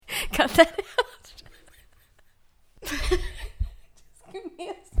cut that out. Just give me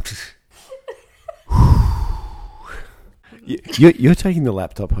a You're taking the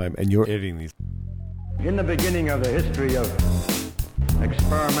laptop home and you're editing these. In the beginning of the history of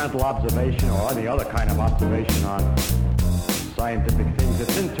experimental observation or any other kind of observation on scientific things,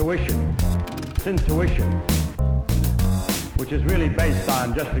 it's intuition. It's intuition, which is really based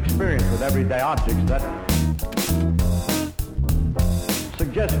on just experience with everyday objects that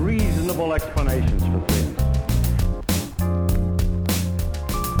suggest reasonable explanations for things.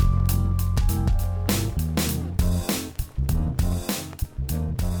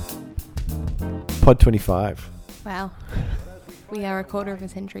 Pod 25. Wow. We are a quarter of a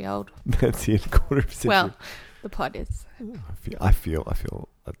century old. That's it, quarter of a century. Well, the pod is. I feel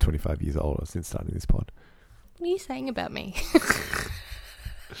like 25 years older since starting this pod. What are you saying about me?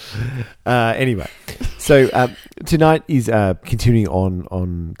 Anyway, so tonight is continuing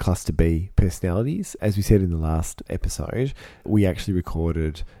on Cluster B personalities. As we said in the last episode, we actually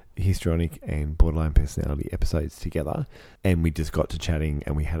recorded histrionic and borderline personality episodes together, and we just got to chatting,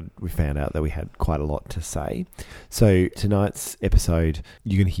 and we found out that we had quite a lot to say. So tonight's episode,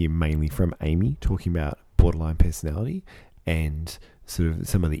 you're going to hear mainly from Amy talking about borderline personality and sort of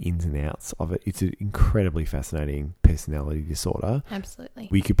some of the ins and outs of it. It's an incredibly fascinating personality disorder. Absolutely.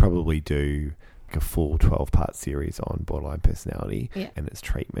 We could probably do like a full 12-part series on borderline personality and its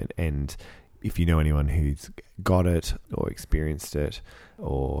treatment. And if you know anyone who's got it or experienced it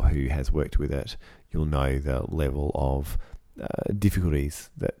or who has worked with it, you'll know the level of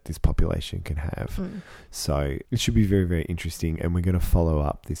difficulties that this population can have. So it should be very, very interesting. And we're going to follow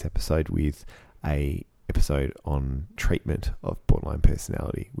up this episode with a episode on treatment of borderline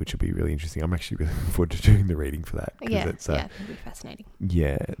personality, which will be really interesting. I'm actually really looking forward to doing the reading for that. It'll be fascinating.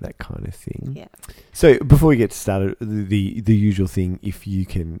 Yeah, that kind of thing. Yeah. So before we get started, the usual thing, if you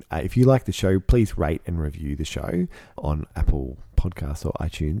can, if you like the show, please rate and review the show on Apple Podcasts or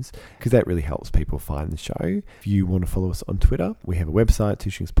iTunes, because that really helps people find the show. If you want to follow us on Twitter, we have a website,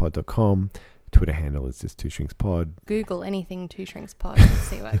 twoshtringspod.com. Twitter handle is just TwoShrinksPod. Google anything Two Shrinks Pod and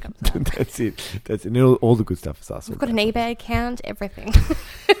see what comes up. That's it. And all the good stuff is us. We've got an eBay account, everything.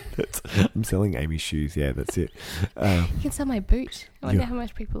 I'm selling Amy's shoes. Yeah, that's it. You can sell my boot. I wonder how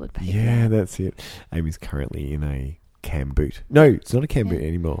much people would pay for that. Yeah, that's it. Amy's currently in a cam boot. No, it's not a cam boot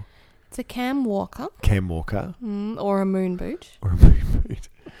anymore. It's a cam walker. Cam walker. Or a moon boot. Or a moon boot.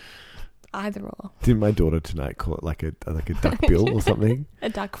 Either or. Didn't my daughter tonight call it like a duck bill or something? A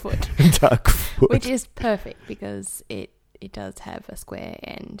duck foot. Duck foot. Which is perfect because it does have a square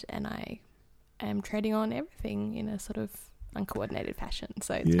end, and I am treading on everything in a sort of uncoordinated fashion.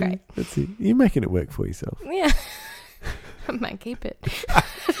 So it's great. That's it. You're making it work for yourself. Yeah. I might keep it.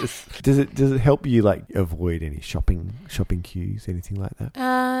 Does it help you like avoid any shopping queues, anything like that?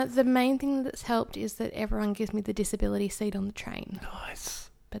 The main thing that's helped is that everyone gives me the disability seat on the train. Nice.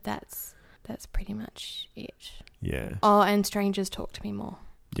 But that's pretty much it. Yeah. Oh, and strangers talk to me more.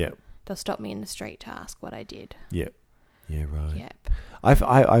 Yep. They'll stop me in the street to ask what I did. Yep. Yeah, right. Yep.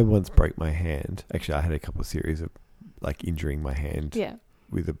 I once broke my hand. Actually, I had a couple of series of like injuring my hand. Yeah.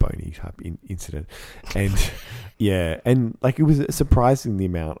 With a bony type incident. And and like it was surprising the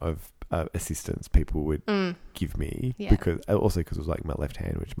amount of assistance people would give me because it was like my left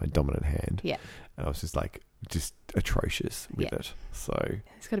hand, which is my dominant hand. Yeah. And I was just atrocious with it. So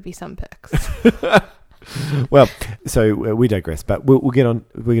there's got to be some perks. Well, so we digress, but we'll get on.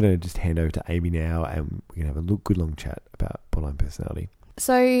 We're going to just hand over to Amy now, and we're going to have a good long chat about borderline personality.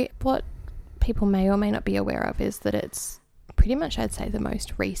 So what people may or may not be aware of is that it's pretty much, I'd say, the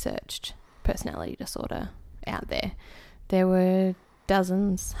most researched personality disorder out there. There were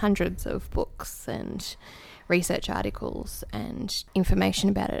dozens, hundreds of books and research articles and information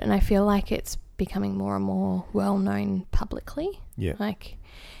about it, and I feel like it's becoming more and more well known publicly. Yeah. Like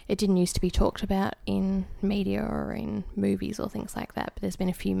it didn't used to be talked about in media or in movies or things like that, but there's been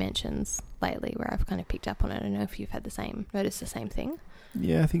a few mentions lately where I've kind of picked up on it. I don't know if you've had noticed the same thing.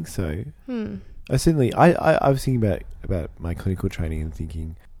 Yeah, I think so. I certainly I was thinking about my clinical training and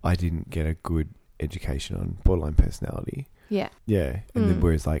thinking I didn't get a good education on borderline personality. Yeah. Yeah. And then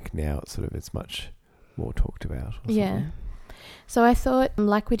whereas like now it's much more talked about. Yeah. So I thought,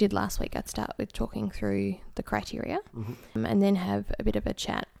 like we did last week, I'd start with talking through the criteria and then have a bit of a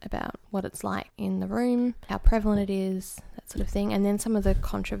chat about what it's like in the room, how prevalent it is, that sort of thing, and then some of the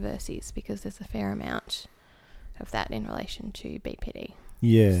controversies, because there's a fair amount of that in relation to BPD.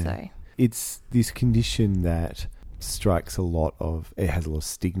 Yeah. So it's this condition that strikes it has a lot of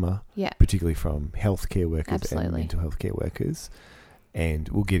stigma, yeah, particularly from healthcare workers Absolutely. and mental health care workers, and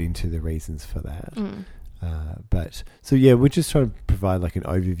we'll get into the reasons for that. But so yeah, we're just trying to provide like an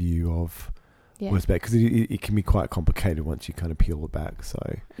overview of what it's about, because it can be quite complicated once you kind of peel it back.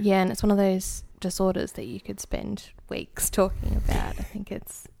 So yeah, and it's one of those disorders that you could spend weeks talking about.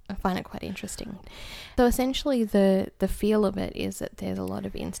 I find it quite interesting. So essentially the feel of it is that there's a lot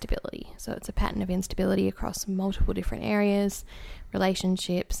of instability. So it's a pattern of instability across multiple different areas: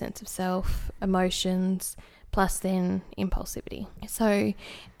 relationships, sense of self, emotions, plus then impulsivity. So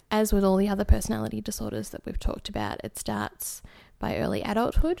as with all the other personality disorders that we've talked about, it starts by early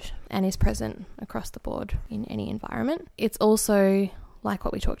adulthood and is present across the board in any environment. It's also, like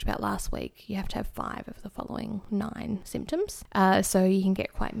what we talked about last week, you have to have 5 of the following 9 symptoms. So you can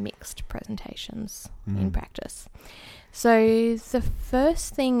get quite mixed presentations in practice. So the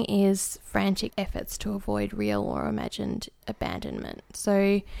first thing is frantic efforts to avoid real or imagined abandonment.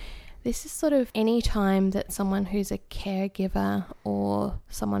 So this is sort of any time that someone who's a caregiver or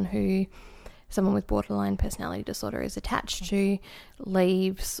someone with borderline personality disorder is attached to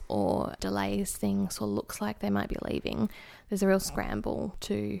leaves or delays things or looks like they might be leaving, there's a real scramble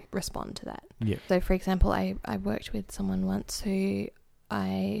to respond to that. yeah, So for example, I worked with someone once she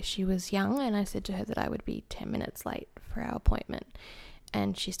was young, and I said to her that I would be 10 minutes late for our appointment,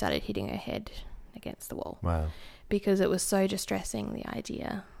 and she started hitting her head against the wall. wow, Because it was so distressing, the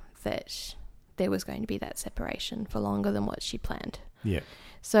idea that there was going to be that separation for longer than what she planned. yeah,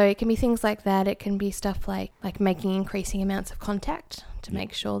 So it can be things like that. It can be stuff like making increasing amounts of contact to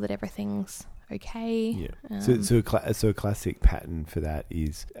make sure that everything's okay. yeah. So a classic pattern for that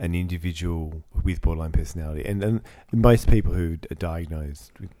is an individual with borderline personality, and most people who are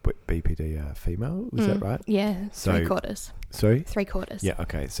diagnosed with BPD are female. Is that right? Yeah, So- 3/4. Sorry. 3/4. Yeah.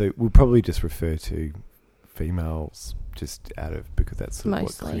 Okay. So we'll probably just refer to females just because that's sort of what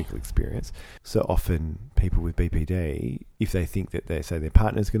Mostly. clinical experience. So often people with BPD, if they think that they say their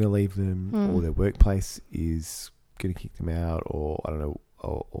partner's going to leave them or their workplace is going to kick them out, or I don't know,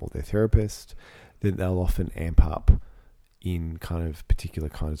 or their therapist, then they'll often amp up in kind of particular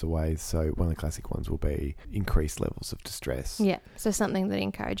kinds of ways. So one of the classic ones will be increased levels of distress. Yeah, so something that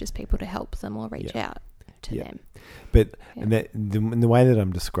encourages people to help them or reach Yeah. out to Yeah. them. But Yeah. and the way that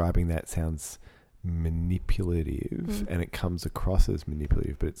I'm describing that sounds manipulative, and it comes across as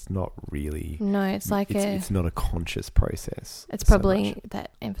manipulative, but it's not really. No, it's like it's not a conscious process. it's so probably much.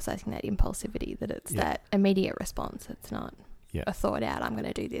 that emphasizing that impulsivity, that it's Yeah. that immediate response. It's not Yeah. a thought out, I'm going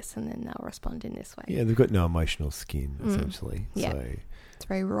to do this, and then they'll respond in this way. Yeah, they've got no emotional skin essentially. Yeah. So It's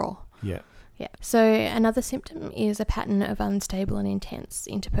very raw. yeah, Yeah. So another symptom is a pattern of unstable and intense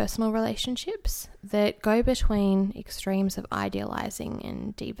interpersonal relationships that go between extremes of idealizing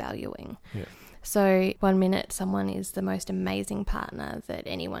and devaluing. yeah, So 1 minute someone is the most amazing partner that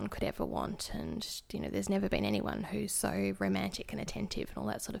anyone could ever want, and there's never been anyone who's so romantic and attentive and all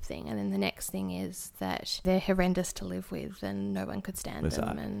that sort of thing, and then the next thing is that they're horrendous to live with and no one could stand That's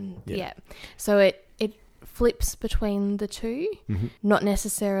them. that. And Yeah. So it flips between the two, Mm-hmm. not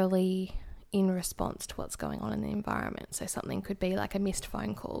necessarily in response to what's going on in the environment. So something could be like a missed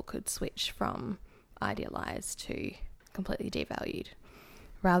phone call could switch from idealized to completely devalued,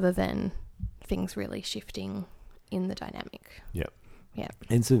 rather than things really shifting in the dynamic. yeah. Yeah.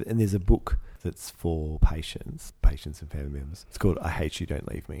 And there's a book that's for patients and family members. It's called "I Hate You, Don't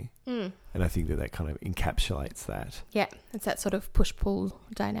Leave Me," and I think that kind of encapsulates that. Yeah, it's that sort of push-pull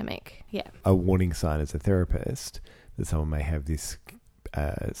dynamic. Yeah. A warning sign as a therapist that someone may have this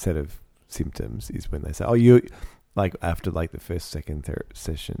set of symptoms is when they say, "Oh, you," like after like the first, second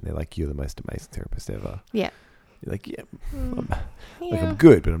session, they're like, "You're the most amazing therapist ever." Yeah. You're like, "Yeah, Yeah. I'm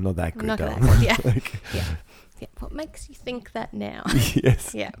good, but I'm not that good." Not that darling." good, yeah. Like, Yeah. Yeah. What makes you think that now?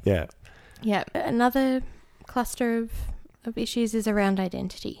 yes. Yeah. Yeah. Yeah. Another cluster of issues is around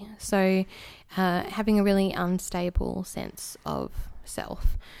identity. So having a really unstable sense of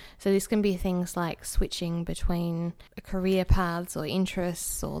self. So this can be things like switching between career paths or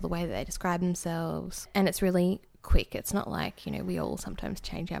interests or the way that they describe themselves. And it's really quick. It's not like, we all sometimes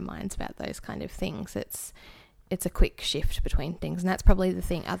change our minds about those kind of things. It's a quick shift between things. And that's probably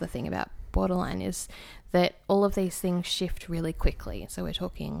the other thing about borderline is that all of these things shift really quickly. So we're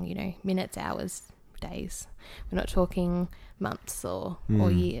talking, minutes, hours, days. We're not talking months or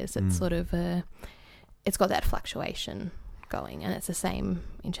years. It's sort of it's got that fluctuation going, and it's the same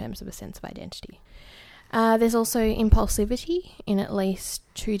in terms of a sense of identity. There's also impulsivity in at least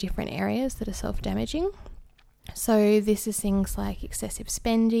 2 different areas that are self-damaging. So this is things like excessive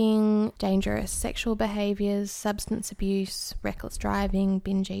spending, dangerous sexual behaviours, substance abuse, reckless driving,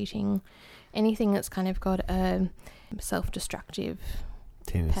 binge eating, anything that's kind of got a self-destructive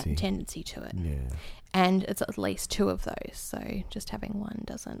tendency to it. Yeah. And it's at least 2 of those, so just having one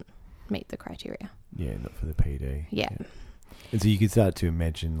doesn't meet the criteria. Yeah, not for the PD. Yeah. And so you can start to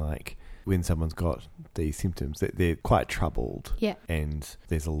imagine, like, when someone's got these symptoms, that they're quite troubled. Yeah. And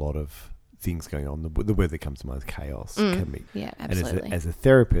there's a lot of things going on. The word that comes to mind is chaos. Can be. Yeah, absolutely. And as a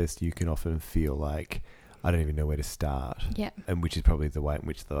therapist, you can often feel like, I don't even know where to start. Yeah. And which is probably the way in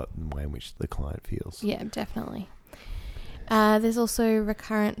which the client feels. Yeah, definitely. There's also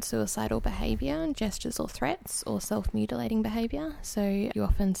recurrent suicidal behaviour, gestures or threats, or self-mutilating behaviour. So you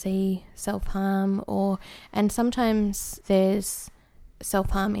often see self-harm, and sometimes there's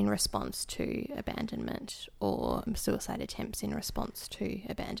self-harm in response to abandonment, or suicide attempts in response to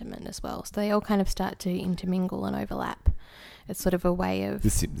abandonment as well. So they all kind of start to intermingle and overlap. It's sort of a way of the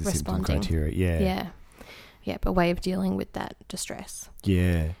symptom responding. criteria, yeah. Yeah, a way of dealing with that distress.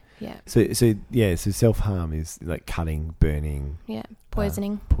 Yeah. Yeah. So self-harm is like cutting, burning,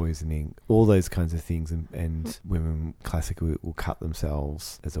 poisoning, all those kinds of things, and women classically will cut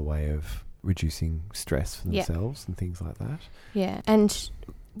themselves as a way of reducing stress for themselves and things like that. Yeah, and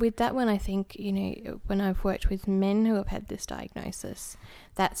with that one, I think, when I've worked with men who have had this diagnosis,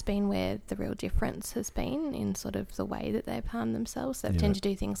 that's been where the real difference has been in sort of the way that they've harmed themselves. They tend to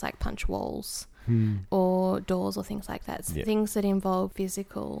do things like punch walls or doors or things like that. So things that involve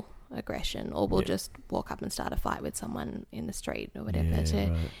physical aggression, or will just walk up and start a fight with someone in the street or whatever.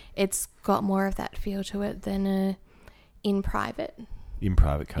 It's got more of that feel to it than in private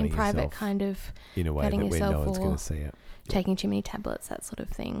kind of in a way that where no one's going to see it. Taking too many tablets, that sort of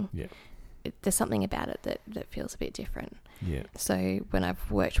thing. Yeah. There's something about it that feels a bit different. Yeah. So when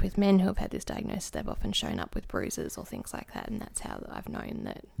I've worked with men who have had this diagnosis, they've often shown up with bruises or things like that, and that's how I've known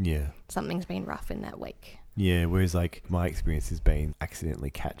that something's been rough in that week. Yeah, whereas like my experience has been accidentally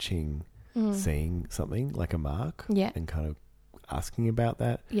catching, seeing something like a mark, and kind of asking about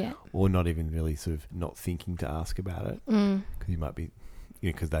that, or not even really sort of not thinking to ask about it, because you might be,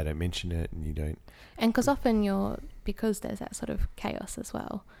 because they don't mention it and you don't. And because often because there's that sort of chaos as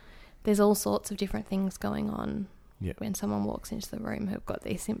well, there's all sorts of different things going on when someone walks into the room who've got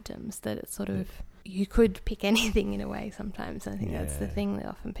these symptoms, that it's sort of, you could pick anything in a way sometimes. I think that's the thing that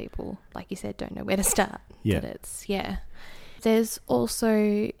often people, like you said, don't know where to start. That it's, There's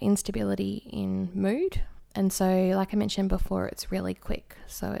also instability in mood. And so, like I mentioned before, it's really quick.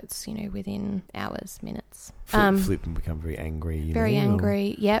 So it's, within hours, minutes. Flip and become very angry.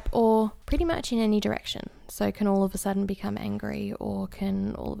 Angry, or pretty much in any direction. So can all of a sudden become angry, or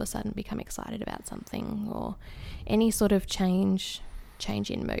can all of a sudden become excited about something, or any sort of change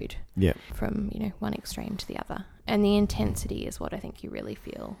in mood. Yeah. From, one extreme to the other. And the intensity is what I think you really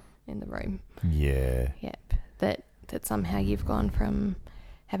feel in the room. Yeah. Yep. That somehow you've gone from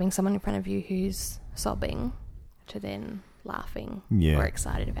having someone in front of you who's sobbing to then laughing or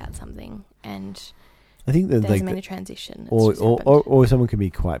excited about something, and I think that there's been a transition. Or someone can be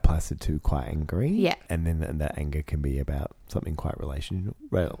quite placid to quite angry, and then that anger can be about something quite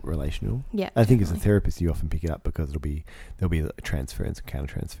relational. Yeah, I think as a therapist, you often pick it up because there'll be transference and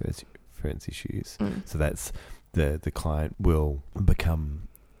countertransference issues. So that's the client will become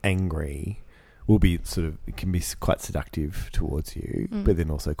angry. Will be sort of, it can be quite seductive towards you, but then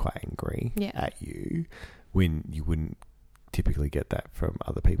also quite angry at you, when you wouldn't typically get that from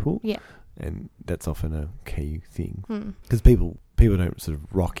other people. Yeah. And that's often a key thing, because people don't sort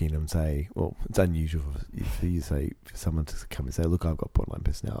of rock in and say, well, it's unusual for someone to come and say, look, I've got borderline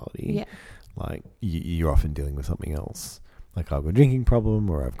personality. Yeah. Like you're often dealing with something else. Like I've got a drinking problem,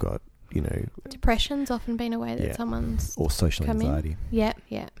 or I've got, depression's often been a way that someone's or social anxiety. Yeah,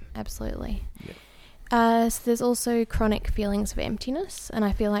 absolutely. Yeah. So there's also chronic feelings of emptiness, and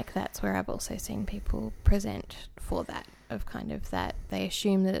I feel like that's where I've also seen people present for that, of kind of that they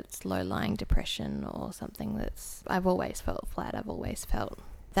assume that it's low-lying depression or something that's, I've always felt flat,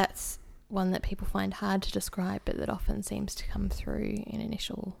 that's one that people find hard to describe, but that often seems to come through in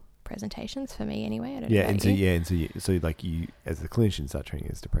initial presentations for me anyway. I don't know about you. So like you as a clinician start treating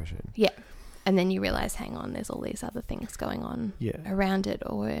it as depression. Yeah. And then you realise, hang on, there's all these other things going on around it,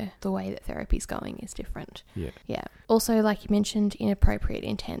 or the way that therapy's going is different. Yeah. Yeah. Also, like you mentioned, inappropriate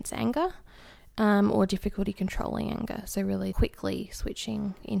intense anger, or difficulty controlling anger. So really quickly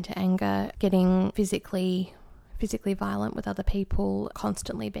switching into anger, getting physically violent with other people,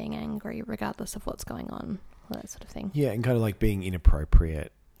 constantly being angry regardless of what's going on, all that sort of thing. Yeah, and kind of like being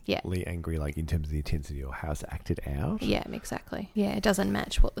inappropriate. Angry, like in terms of the intensity or how it's acted out. Yeah, exactly. Yeah, it doesn't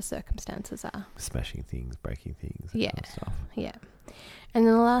match what the circumstances are. Smashing things, breaking things. Yeah. Kind of stuff. Yeah. And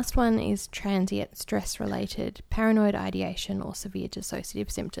then the last one is transient stress-related paranoid ideation or severe dissociative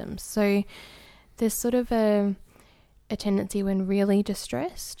symptoms. So there's sort of a a tendency when really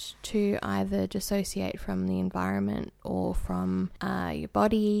distressed to either dissociate from the environment or from your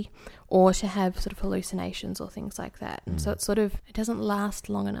body, or to have sort of hallucinations or things like that. And so it doesn't last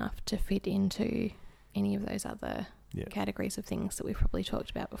long enough to fit into any of those other categories of things that we've probably talked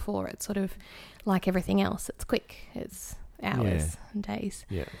about before. It's sort of like everything else. It's quick. It's hours and days.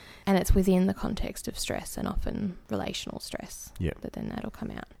 Yeah. And it's within the context of stress, and often relational stress, that then that'll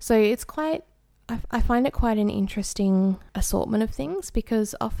come out. So it's quite, I find it quite an interesting assortment of things,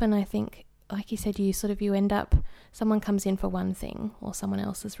 because often I think, like you said, you end up, someone comes in for one thing, or someone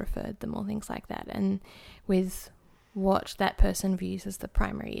else has referred them, or things like that, and with what that person views as the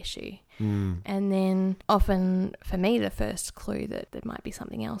primary issue. And then often for me, the first clue that there might be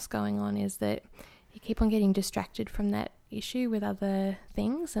something else going on is that you keep on getting distracted from that issue with other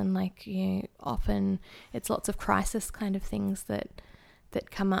things, and often it's lots of crisis kind of things that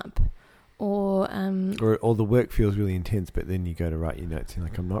come up. Or the work feels really intense, but then you go to write your notes and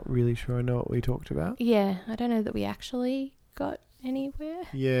I'm not really sure I know what we talked about. Yeah, I don't know that we actually got anywhere.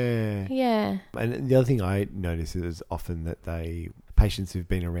 Yeah. Yeah. And the other thing I notice is often that patients who've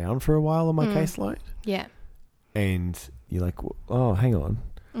been around for a while on my caseload. Yeah. And you're like, oh, hang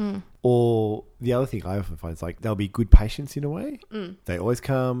on. Or the other thing I often find is they'll be good patients in a way. They always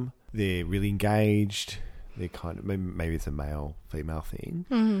come, they're really engaged. They're kind of, maybe it's a male-female thing,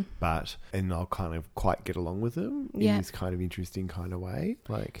 and I'll kind of quite get along with them in this kind of interesting kind of way.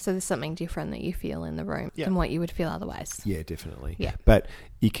 So there's something different that you feel in the room than what you would feel otherwise. Yeah, definitely. Yeah. But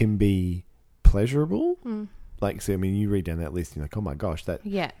it can be pleasurable. So, you read down that list and you're like, oh my gosh, that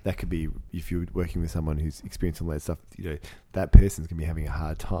could be, if you're working with someone who's experiencing all that stuff, that person's going to be having a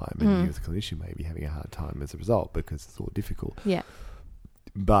hard time, and you as a clinician may be having a hard time as a result, because it's all difficult. Yeah.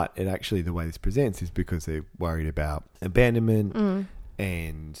 But it actually, the way this presents is because they're worried about abandonment,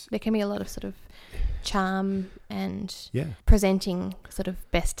 and there can be a lot of sort of charm and presenting sort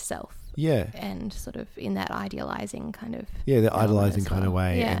of best self. Yeah. And sort of in that idealizing kind of. Yeah, the idealizing kind of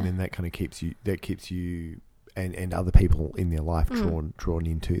way. Yeah. And then that kind of keeps you and other people in their life drawn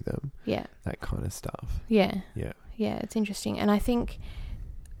into them. Yeah. That kind of stuff. Yeah. Yeah. Yeah, it's interesting. And I think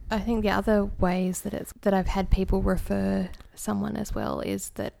the other ways that I've had people refer someone as well is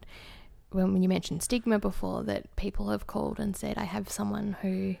that when you mentioned stigma before, that people have called and said, I have someone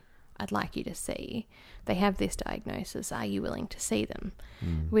who I'd like you to see. They have this diagnosis. Are you willing to see them?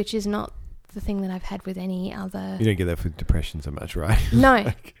 Which is not the thing that I've had with any other. You don't get that with depression so much, right?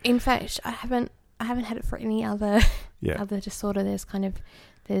 No. In fact, I haven't had it for any other other disorder.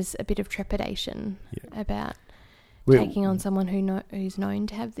 There's a bit of trepidation about taking on someone who's known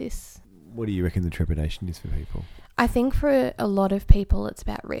to have this. What do you reckon the trepidation is for people? I think for a lot of people it's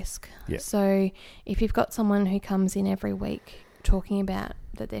about risk. Yeah. So if you've got someone who comes in every week talking about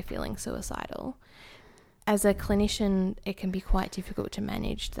that they're feeling suicidal, as a clinician it can be quite difficult to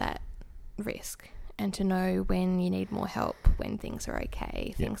manage that risk and to know when you need more help, when things are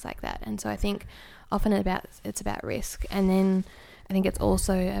okay, things like that. And so I think often it's about risk. And then I think it's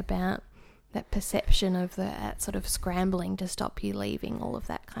also about that perception of that sort of scrambling to stop you leaving, all of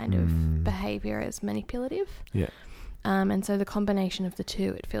that kind of behaviour as manipulative. Yeah. And so the combination of the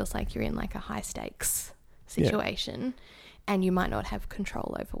two, it feels like you're in like a high stakes situation and you might not have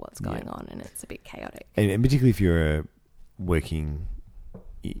control over what's going on, and it's a bit chaotic. And particularly if you're working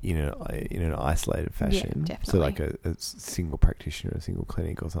in an isolated fashion. Yeah, definitely. So like a single practitioner, a single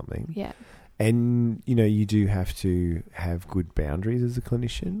clinic or something. Yeah. And, you do have to have good boundaries as a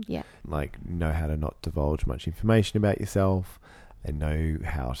clinician. Yeah. Like know how to not divulge much information about yourself, and know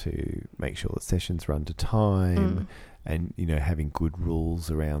how to make sure that sessions run to time, and, having good rules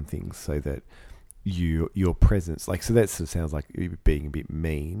around things so that your presence, so that sort of sounds like you being a bit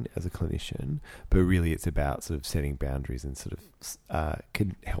mean as a clinician, but really it's about sort of setting boundaries and sort of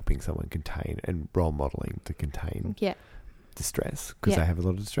helping someone contain and role modelling to contain distress, because they have a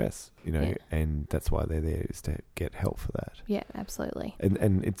lot of distress, and that's why they're there, is to get help for that. Yeah, absolutely.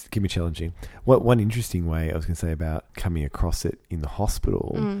 And it can be challenging. One interesting way I was going to say about coming across it in the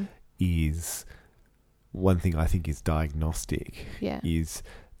hospital is, one thing I think is diagnostic is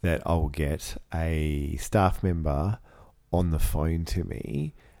that I'll get a staff member on the phone to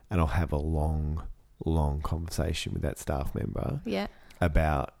me, and I'll have a long conversation with that staff member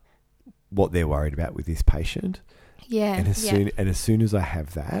about what they're worried about with this patient. Yeah. And as soon as I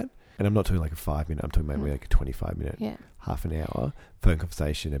have that, and I'm not talking like a 5 minute, I'm talking maybe like a 25 minute, half an hour phone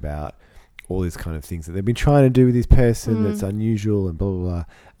conversation about all these kind of things that they've been trying to do with this person that's unusual and blah, blah, blah.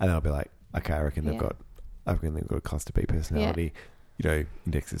 And then I'll be like, okay, I reckon they've got a cluster B personality,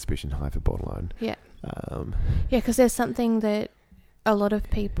 index of suspicion high for borderline. Yeah. Because there's something that a lot of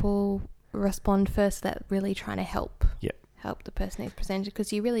people respond first, that really trying to help the person who's presented,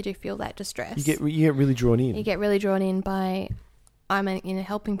 because you really do feel that distress. You get really drawn in. You get really drawn in by, I'm in a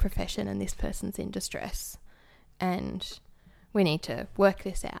helping profession and this person's in distress and we need to work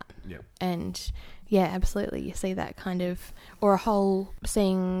this out. Yeah. And yeah, absolutely. You see that kind of, or a whole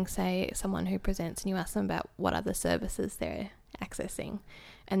seeing, say, someone who presents and you ask them about what other services they're accessing,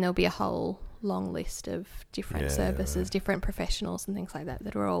 and there'll be a whole long list of different services, different professionals and things like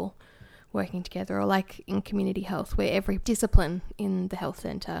that are all working together. Or like in community health, where every discipline in the health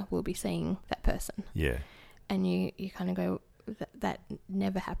centre will be seeing that person. Yeah. And you kind of go, that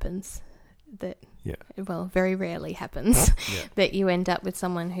never happens. Well, very rarely happens that you end up with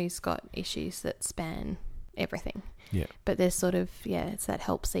someone who's got issues that span everything. Yeah. But there's sort of, it's that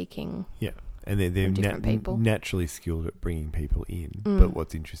help seeking. Yeah. And they're people. Naturally skilled at bringing people in. But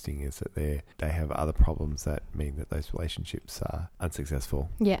what's interesting is that they have other problems that mean that those relationships are unsuccessful.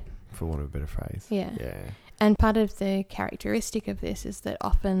 Yeah. For want of a better phrase. Yeah. Yeah. And part of the characteristic of this is that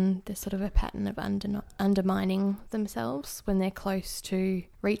often there's sort of a pattern of undermining themselves when they're close to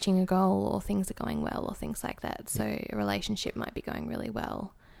reaching a goal, or things are going well, or things like that. So a relationship might be going really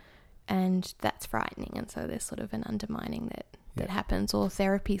well, and that's frightening. And so there's sort of an undermining that happens, or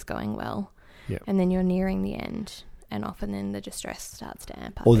therapy's going well. Yeah. And then you're nearing the end, and often then the distress starts to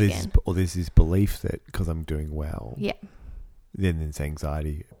amp up again. Or there's this belief that because I'm doing well, then this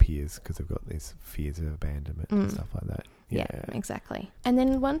anxiety appears because I've got these fears of abandonment and stuff like that. Yeah, exactly. And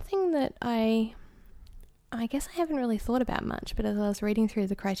then one thing that I guess I haven't really thought about much, but as I was reading through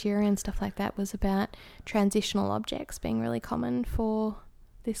the criteria and stuff like that, was about transitional objects being really common for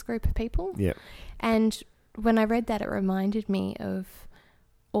this group of people. Yeah. And when I read that, it reminded me of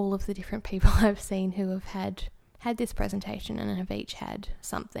all of the different people I've seen who have had this presentation and have each had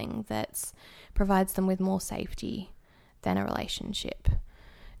something that provides them with more safety than a relationship.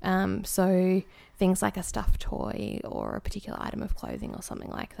 So things like a stuffed toy or a particular item of clothing or something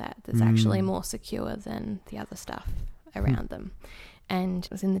like that's actually more secure than the other stuff around them. And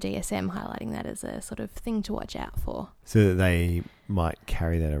it was in the DSM highlighting that as a sort of thing to watch out for. So that they might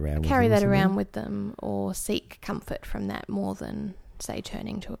carry that around with them or seek comfort from that more than, say,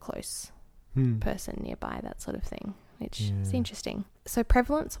 turning to a close person nearby, that sort of thing, which is interesting. So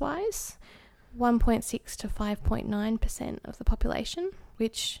prevalence-wise, 1.6 to 5.9% of the population,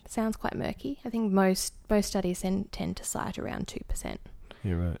 which sounds quite murky. I think most studies tend to cite around 2%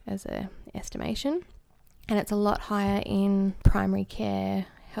 as an estimation. And it's a lot higher in primary care,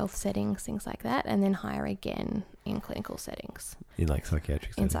 health settings, things like that, and then higher again in clinical settings. In like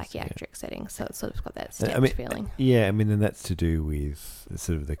psychiatric settings. In psychiatric settings. So it's sort of got that stepped feeling. Yeah, I mean, and that's to do with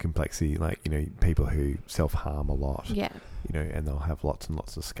sort of the complexity, like, people who self-harm a lot. Yeah. And they'll have lots and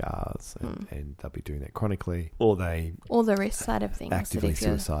lots of scars and they'll be doing that chronically. Or the risk side of things. Actively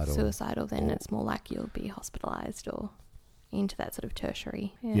that if suicidal. Then it's more likely you'll be hospitalised or into that sort of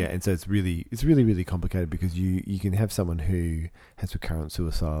tertiary. Yeah, and so it's really, really complicated because you can have someone who has recurrent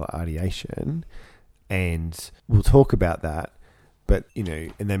suicidal ideation, and we'll talk about that, but,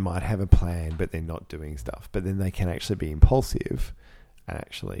 and they might have a plan, but they're not doing stuff. But then they can actually be impulsive and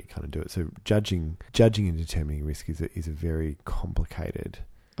actually kind of do it. So judging and determining risk is a very complicated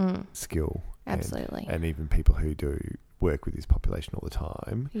skill. Absolutely. And even people who do work with this population all the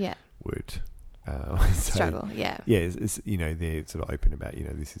time would... struggle, it's they're sort of open about,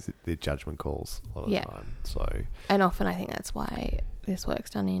 this is their judgment calls a lot of the time. So, and often I think that's why this work's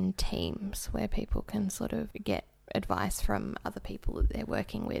done in teams where people can sort of get advice from other people that they're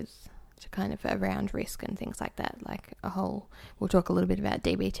working with to kind of around risk and things like that. Like we'll talk a little bit about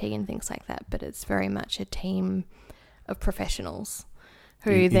DBT and things like that, but it's very much a team of professionals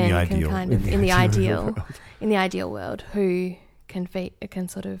who in the ideal world, who can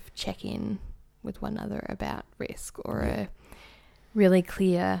sort of check in with one another about risk, or a really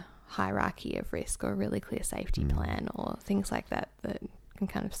clear hierarchy of risk, or a really clear safety plan, or things like that can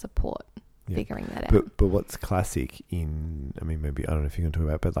kind of support figuring that out. But what's classic maybe, I don't know if you can talk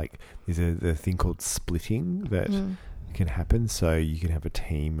about, but like there's a thing called splitting that can happen. So you can have a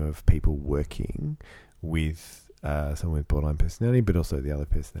team of people working with someone with borderline personality, but also the other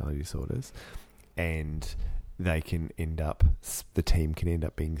personality disorders, and the team can end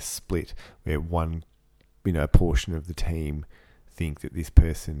up being split, where one, a portion of the team think that this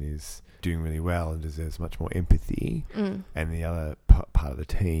person is doing really well and deserves much more empathy, and the other part of the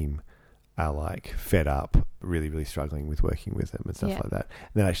team are like fed up, really, really struggling with working with them and stuff like that.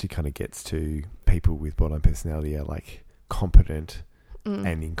 And that actually kind of gets to people with borderline personality are like competent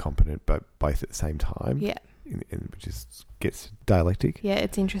and incompetent, but both at the same time. Yeah. And which gets dialectic. Yeah,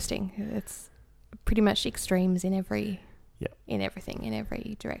 it's interesting. It's pretty much extremes in every Yep. in everything, in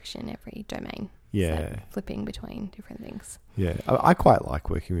every direction, every domain. Yeah. It's like flipping between different things. Yeah. I quite like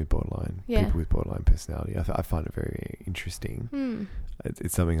working with borderline, Yeah. people with borderline personality. I find it very interesting.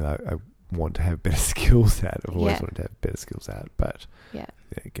 It's something that I want to have better skills at. I've always wanted to have better skills at, but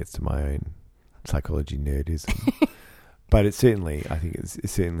it gets to my own psychology nerdism. But it's certainly, I think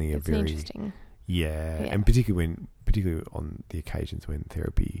it's certainly It's very interesting. Yeah, and particularly on the occasions when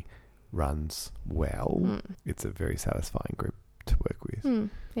therapy runs well, it's a very satisfying group to work with.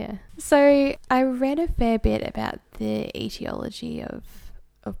 Yeah. So I read a fair bit about the etiology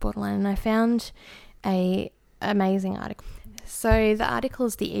of borderline, and I found a amazing article. So the article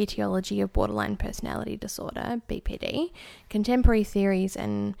is The Etiology of Borderline Personality Disorder, BPD, Contemporary Theories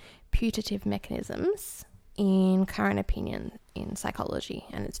and Putative Mechanisms in Current Opinion in Psychology,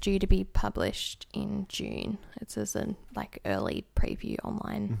 and it's due to be published in June. It's as an early preview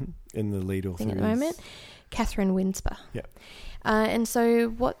online And the lead author thing at the moment, Catherine Winsper. Yeah. And so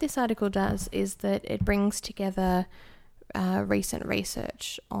what this article does is that it brings together recent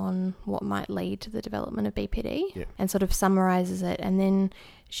research on what might lead to the development of BPD and sort of summarises it, and then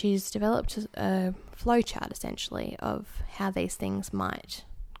she's developed a flowchart essentially of how these things might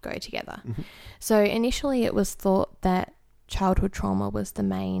go together. So initially it was thought that childhood trauma was the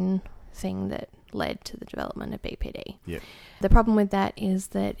main thing that led to the development of BPD. The problem with that is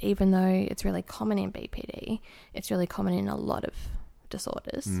that even though it's really common in BPD, it's really common in a lot of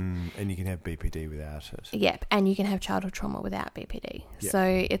disorders. And you can have BPD without it. Yep, and you can have childhood trauma without BPD.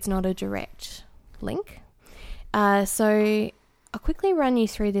 So it's not a direct link. So I'll quickly run you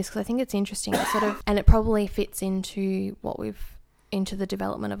through this because I think it's interesting. It's and it probably fits into into the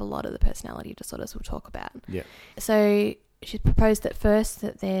development of a lot of the personality disorders we'll talk about. So she's proposed that first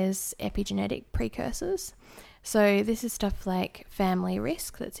that there's epigenetic precursors. So this is stuff like family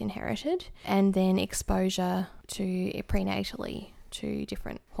risk that's inherited, and then exposure to prenatally to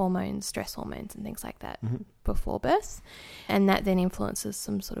different hormones, stress hormones and things like that before birth. And that then influences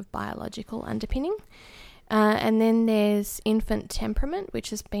some sort of biological underpinning. And then there's infant temperament, which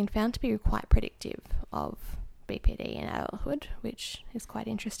has been found to be quite predictive of BPD in adulthood, which is quite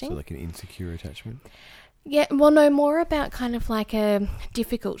interesting. So like an insecure attachment? Yeah, well, no, more about kind of like a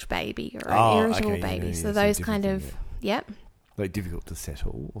difficult baby or an irritable baby. So those kind of, like difficult to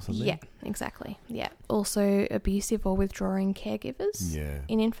settle or something? Yeah, exactly. Yeah. Also abusive or withdrawing caregivers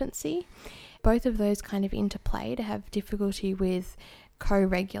in infancy. Both of those kind of interplay to have difficulty with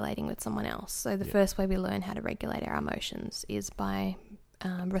co-regulating with someone else. So the first way we learn how to regulate our emotions is by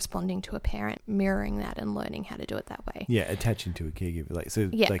responding to a parent, mirroring that and learning how to do it that way. Yeah, attaching to a caregiver.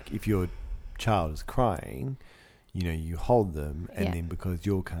 Like if your child is crying, you hold them, and then because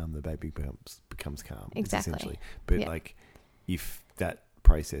you're calm, the baby becomes calm. Exactly. Essentially. But if that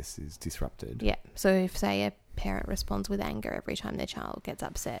process is disrupted. Yeah. So if, say, a parent responds with anger every time their child gets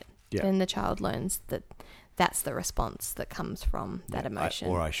upset, then the child learns that that's the response that comes from that emotion.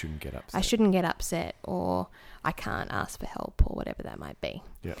 Or I shouldn't get upset. I shouldn't get upset, or I can't ask for help, or whatever that might be.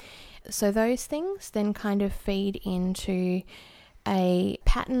 Yeah. So those things then kind of feed into a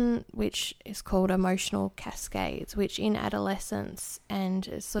pattern which is called emotional cascades, which in adolescence and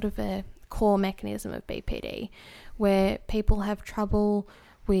is sort of a core mechanism of BPD, where people have trouble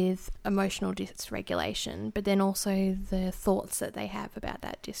with emotional dysregulation, but then also the thoughts that they have about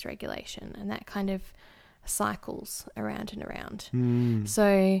that dysregulation, and that kind of cycles around and around.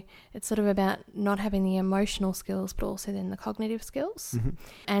 So it's sort of about not having the emotional skills, but also then the cognitive skills,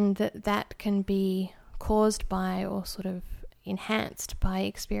 and that can be caused by or sort of enhanced by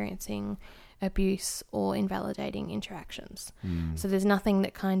experiencing abuse or invalidating interactions. So there's nothing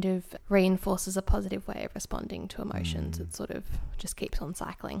that kind of reinforces a positive way of responding to emotions. It sort of just keeps on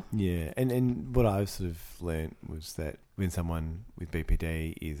cycling. Yeah, and what I've sort of learnt was that when someone with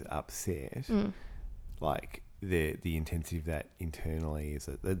BPD is upset, like the intensity of that internally is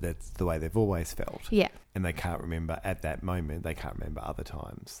that's the way they've always felt. Yeah. And they can't remember at that moment, they can't remember other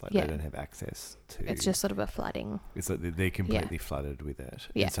times. Like they don't have access to... It's just sort of a flooding. It's like they're completely flooded with it.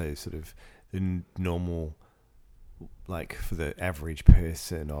 Yeah. And so sort of the normal, like for the average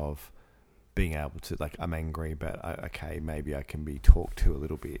person of being able to, like, I'm angry, but okay, maybe I can be talked to a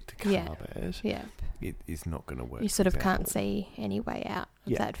little bit to calm it. Yeah. It is not going to work. You sort of can't see any way out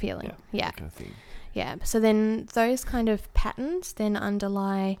of that feeling. Yeah. That kind of thing. Yeah. So then those kind of patterns then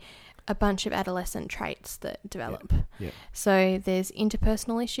underlie a bunch of adolescent traits that develop. Yeah. So there's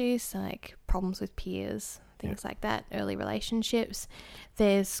interpersonal issues, like problems with peers, things like that, early relationships.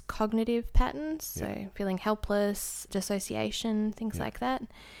 There's cognitive patterns, so feeling helpless, dissociation, things like that.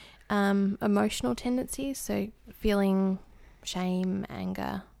 Emotional tendencies, so feeling shame,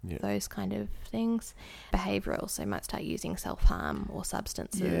 anger, those kind of things. Behavioural, so might start using self-harm or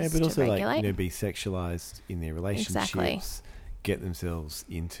substances but also to regulate. like, be sexualized in their relationships, get themselves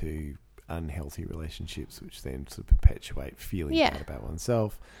into unhealthy relationships, which then sort of perpetuate feeling bad about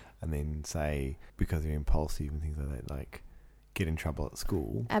oneself, and then say, because they're impulsive and things like that, like get in trouble at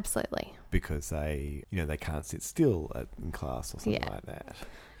school. Absolutely. Because they can't sit still in class or something like that.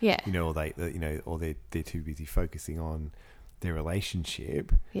 Yeah. Or they're too busy focusing on their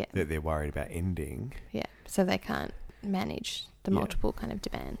relationship that they're worried about ending. Yeah. So they can't manage the multiple kind of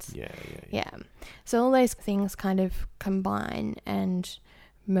demands. Yeah. So all those things kind of combine and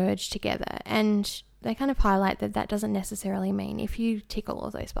merge together, and they kind of highlight that doesn't necessarily mean if you tick all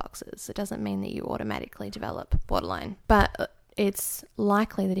of those boxes, it doesn't mean that you automatically develop borderline. But it's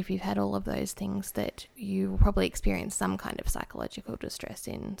likely that if you've had all of those things, that you will probably experience some kind of psychological distress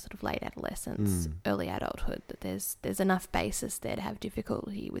in sort of late adolescence, early adulthood, that there's enough basis there to have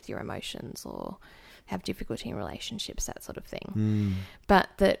difficulty with your emotions or have difficulty in relationships, that sort of thing. But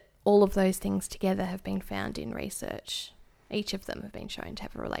that all of those things together have been found in research. Each of them have been shown to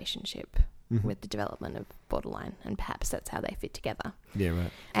have a relationship with the development of borderline, and perhaps that's how they fit together. Yeah,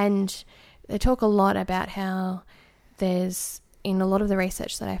 right. And they talk a lot about how there's, in a lot of the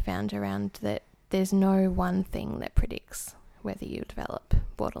research that I found around that, there's no one thing that predicts whether you develop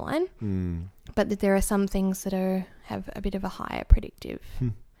borderline, but that there are some things that have a bit of a higher predictive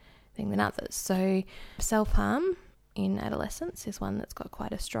thing than others. So self-harm in adolescence is one that's got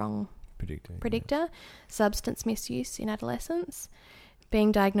quite a strong predictor. Substance misuse in adolescence,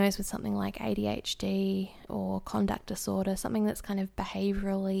 being diagnosed with something like ADHD or conduct disorder, something that's kind of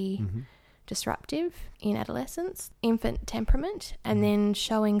behaviourally disruptive in adolescence, infant temperament, and then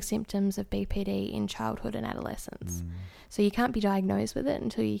showing symptoms of BPD in childhood and adolescence. So you can't be diagnosed with it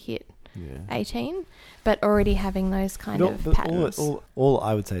until you hit 18, but already having those kind of patterns. All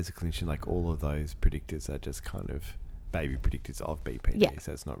I would say as a clinician, like all of those predictors are just kind of baby predictors of BPD,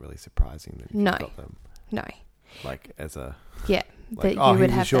 so it's not really surprising that you've got them. No. Like as a... Yeah, like, that you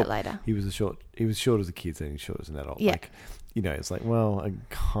would have that later. He was short as a kid, and he's short as an adult. Yeah. Like, it's like, well, it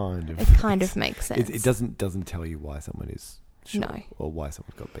kind of makes sense. It doesn't tell you why someone is short or why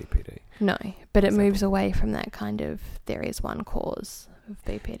someone's got BPD. No, but it moves away from that kind of, there is one cause of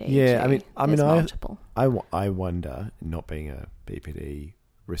BPD. Yeah, I mean, multiple. I wonder, not being a BPD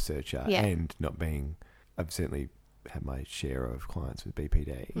researcher and not being, I've certainly had my share of clients with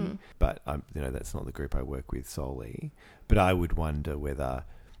BPD, but that's not the group I work with solely. But I would wonder whether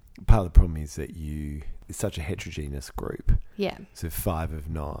part of the problem is that it's such a heterogeneous group. Yeah. So 5 of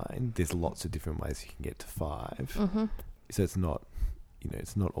 9, there's lots of different ways you can get to 5. So it's not,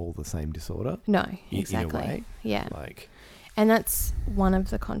 it's not all the same disorder. No, exactly. In a way. Yeah. And that's one of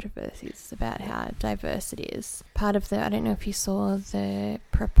the controversies about how diverse it is. Part of I don't know if you saw the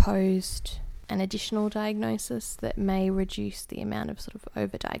proposed an additional diagnosis that may reduce the amount of sort of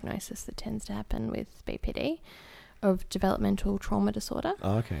overdiagnosis that tends to happen with BPD, of developmental trauma disorder.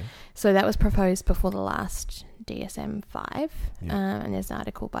 Oh, okay. So that was proposed before the last DSM-5, and there's an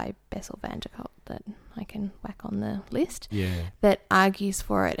article by Bessel van der Kolk that I can whack on the list that argues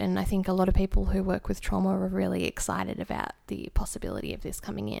for it, and I think a lot of people who work with trauma are really excited about the possibility of this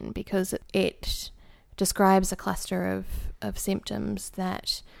coming in, because it describes a cluster of symptoms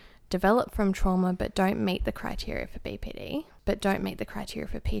that develop from trauma but don't meet the criteria for BPD, but don't meet the criteria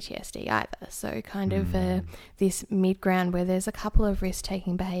for PTSD either. So kind of this mid-ground where there's a couple of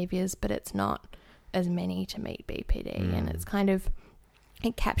risk-taking behaviours, but it's not as many to meet BPD. And it's kind of,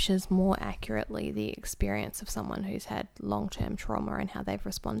 it captures more accurately the experience of someone who's had long-term trauma and how they've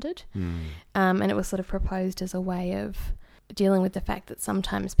responded. And it was sort of proposed as a way of dealing with the fact that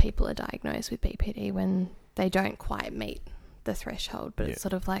sometimes people are diagnosed with BPD when they don't quite meet the threshold, but it's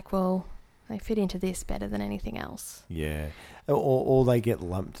sort of like, well, they fit into this better than anything else. Yeah. Or they get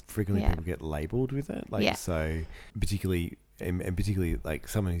lumped. Frequently people get labelled with it. Like, so particularly like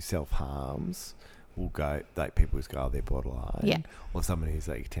someone who self-harms will go, like people who go, oh, they're borderline. Yeah. Or someone who's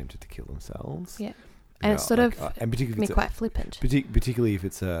like attempted to kill themselves. Yeah. And it's sort of and particularly quite flippant. Particularly if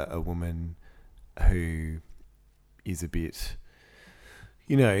it's a woman who is a bit,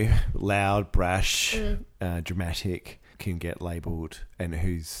 loud, brash, dramatic, can get labelled, and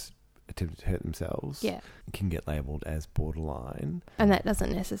who's attempted to hurt themselves can get labelled as borderline. And that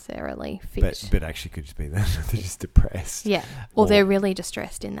doesn't necessarily fit. But actually could just be that they're just depressed. Yeah. Or they're really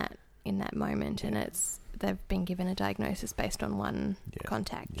distressed in that moment, and they've been given a diagnosis based on one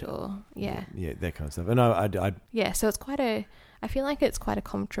contact or that kind of stuff. And I so it's I feel like it's quite a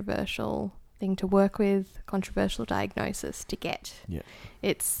controversial thing to work with, controversial diagnosis to get. Yeah.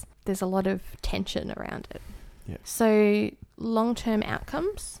 There's a lot of tension around it. Yeah. So long-term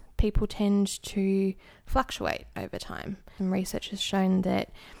outcomes, people tend to fluctuate over time. Some research has shown that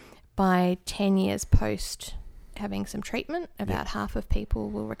by 10 years post having some treatment, about half of people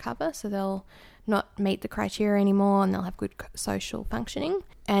will recover, so they'll not meet the criteria anymore and they'll have good social functioning.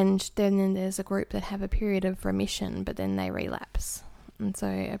 And then there's a group that have a period of remission, but then they relapse. And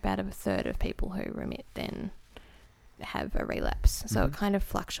so about a third of people who remit then have a relapse. So it kind of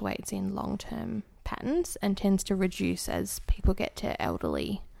fluctuates in long-term patterns and tends to reduce as people get to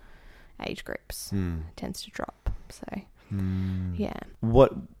elderly age groups. It tends to drop. So, yeah.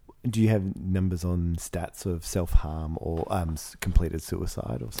 What do you have numbers on stats of self-harm or completed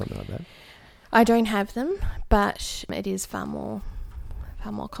suicide or something like that? I don't have them, but it is far more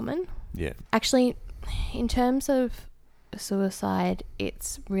common. Yeah. Actually, in terms of suicide,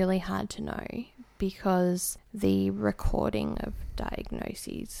 it's really hard to know because the recording of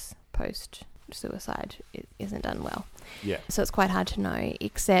diagnoses post-suicide isn't done well. Yeah. So it's quite hard to know,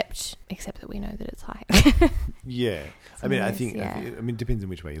 except that we know that it's high. Yeah. I mean, I think, it depends on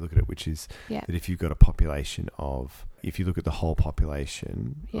which way you look at it, which is that if you've got a population of, if you look at the whole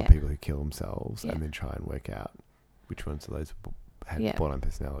population of people who kill themselves and then try and work out which ones of those have borderline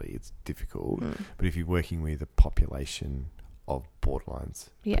personality, it's difficult. But if you're working with a population of borderlines,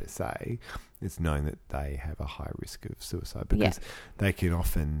 per se, it's known that they have a high risk of suicide because they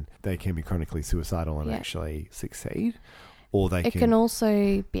can be chronically suicidal and actually succeed. Or it can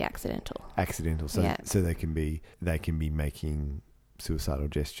also be accidental. So they can be making suicidal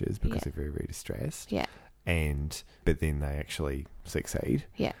gestures because they're very, very distressed. Yeah. But then they actually succeed.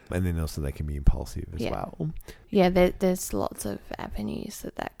 Yeah. And then also they can be impulsive as well. Yeah, there's lots of avenues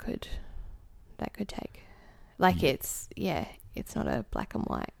that could take. Like it's not a black and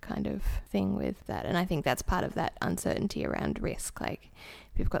white kind of thing with that. And I think that's part of that uncertainty around risk. Like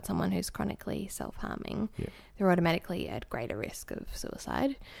if you've got someone who's chronically self-harming, they're automatically at greater risk of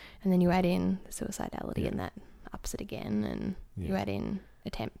suicide. And then you add in the suicidality and that ups it again. And you add in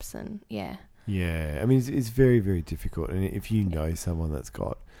attempts and Yeah, I mean, it's very, very difficult. And if you know someone that's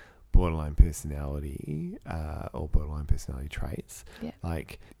got borderline personality or borderline personality traits,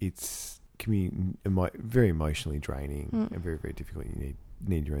 like can be very emotionally draining and very, very difficult. You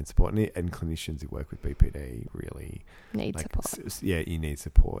need your own support. And clinicians who work with BPD really need support. You need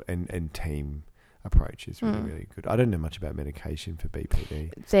support. And team approach is really, really good. I don't know much about medication for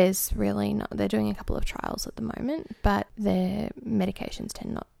BPD. There's really not. They're doing a couple of trials at the moment, but their medications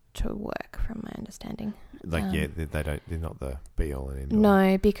tend not to work, from my understanding. They're not the be all and end all.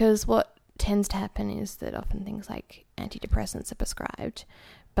 No, because what tends to happen is that often things like antidepressants are prescribed,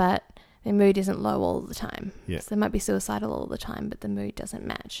 but their mood isn't low all the time. Yeah. So they might be suicidal all the time, but the mood doesn't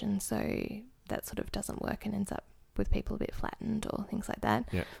match, and so that sort of doesn't work and ends up with people a bit flattened or things like that,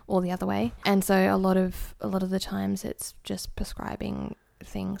 or the other way. And so a lot of the times it's just prescribing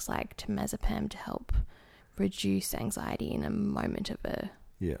things like temazepam to help reduce anxiety in a moment of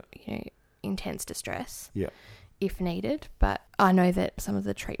intense distress, if needed. But I know that some of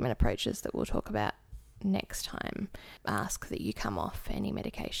the treatment approaches that we'll talk about next time ask that you come off any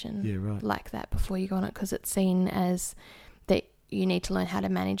medication like that before you go on it, because it's seen as that you need to learn how to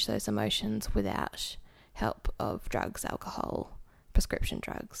manage those emotions without help of drugs, alcohol, prescription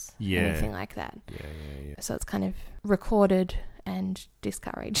drugs, anything like that. So it's kind of recorded and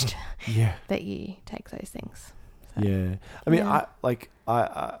discouraged that you take those things. So, I mean,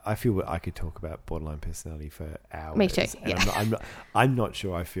 I feel that I could talk about borderline personality for hours. Me too. And I'm not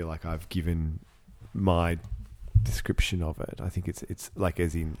sure I feel like I've given my description of it. I think it's like,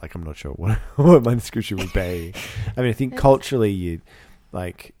 as in, like, I'm not sure what my description would be. I mean, I think culturally,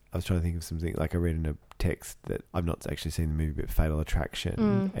 I was trying to think of something, like I read in a text that I've not actually seen the movie, but Fatal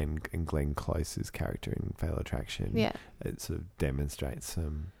Attraction and Glenn Close's character in Fatal Attraction, it sort of demonstrates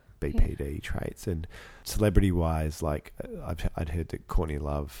some BPD traits. And celebrity-wise, like I'd heard that Courtney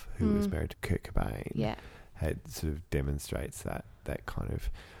Love, who was married to Kurt Cobain, had sort of demonstrates that kind of.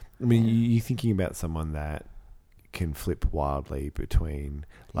 I mean, you're thinking about someone that can flip wildly between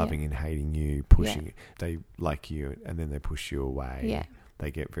loving and hating you, pushing. They like you, and then they push you away. Yeah.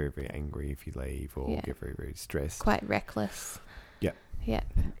 They get very, very angry if you leave, or get very, very stressed. Quite reckless. Yeah. Yeah.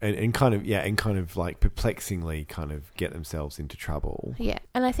 And kind of like perplexingly kind of get themselves into trouble. Yeah.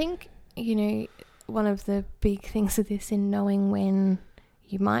 And I think, one of the big things of this in knowing when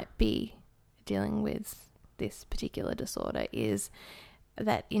you might be dealing with this particular disorder is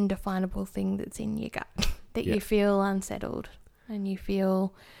that indefinable thing that's in your gut, that you feel unsettled and you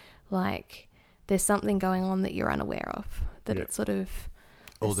feel like there's something going on that you're unaware of, that it's sort of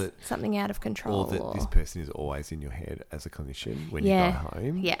Or there's that something out of control. Or that this person is always in your head as a clinician when Yeah. you go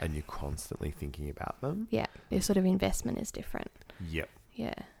home Yeah. and you're constantly thinking about them. Yeah, their sort of investment is different. Yep.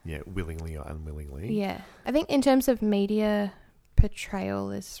 Yeah. Yeah, willingly or unwillingly. Yeah. I think in terms of media portrayal,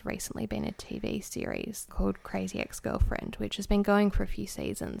 there's recently been a TV series called Crazy Ex-Girlfriend, which has been going for a few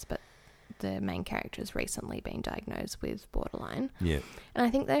seasons, but the main character has recently been diagnosed with borderline. Yeah. And I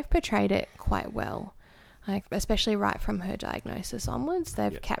think they've portrayed it quite well. Like, especially right from her diagnosis onwards,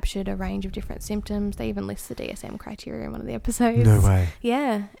 they've Yep. captured a range of different symptoms. They even list the DSM criteria in one of the episodes. No way.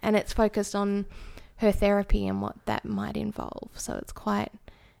 Yeah, and it's focused on her therapy and what that might involve. So it's quite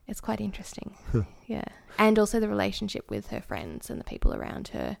interesting. Yeah, and also the relationship with her friends and the people around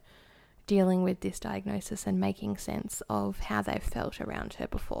her, dealing with this diagnosis and making sense of how they've felt around her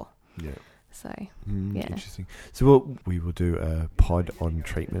before. Yeah. So Yeah. Interesting. So we will do a pod on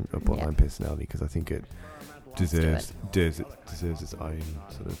treatment of borderline personality because I think it deserves its own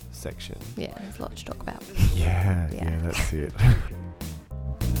sort of section. yeah, there's a lot to talk about. Yeah, Yeah. that's it.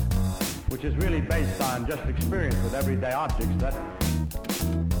 which is really based on just experience with everyday objects that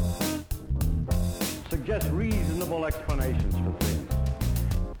suggest reasonable explanations for things.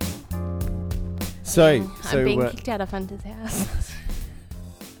 So I'm being kicked out of Hunter's house.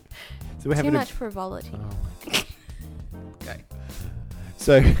 So we're Too having much frivolity. Go.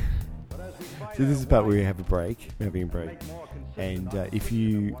 So this is the part where we have a break. We're having a break. And if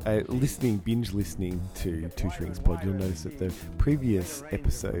you are binge listening to Two Strings Pod, you'll notice that the previous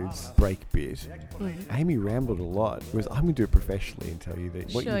episode's break bit, Amy rambled a lot, whereas I'm going to do it professionally and tell you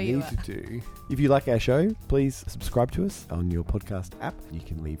that what Sure you you need to do. If you like our show, please subscribe to us on your podcast app. You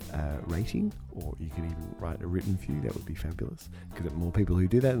can leave a rating, or you can even write a written review. That would be fabulous. Because the more people who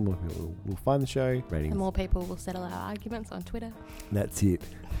do that, the more people will find the show. Ratings. The more people will settle our arguments on Twitter. That's it.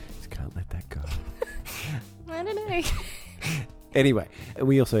 Just can't let that go. I don't know. Anyway,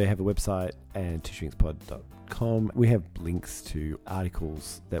 we also have a website and twostringspod.com. We have links to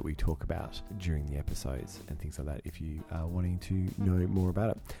articles that we talk about during the episodes and things like that if you are wanting to know more about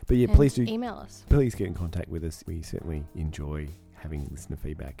it. But yeah, And please do. email us. Please get in contact with us. We certainly enjoy having listener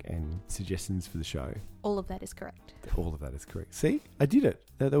feedback and suggestions for the show. All of that is correct. All of that is correct. See? I did it.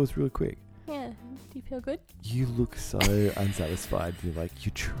 That was really quick. Yeah. Do you feel good? You look so unsatisfied. You're like,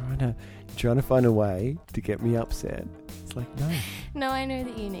 you're trying to find a way to get me upset. It's like, no. No, I know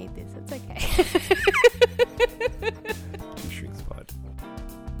that you need this. It's okay. Two Strings Pod.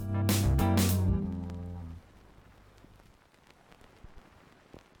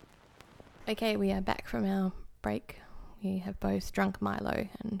 Okay, we are back from our break. We have both drunk Milo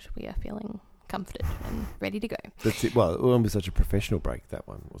and we are feeling comforted and ready to go. That's it. Well, it was such a professional break, that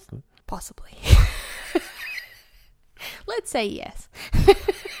one, wasn't it? Possibly. Let's say yes.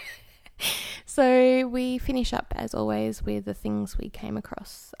 So we finish up, as always, with the things we came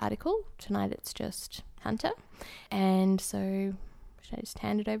across article. Tonight it's just Hunter. And so should I just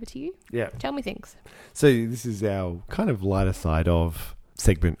hand it over to you? Yeah. Tell me things. So this is our kind of lighter side of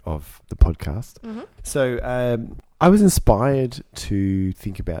segment of the podcast. Mm-hmm. So I was inspired to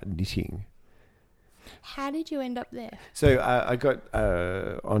think about knitting. How did you end up there? So I got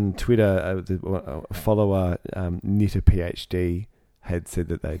on Twitter, a follower, Knitter PhD, had said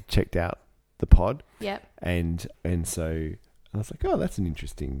that they checked out the pod. Yep. And so I was like, oh, that's an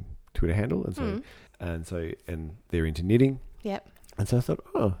interesting Twitter handle. And so they're into knitting. Yep. And so I thought,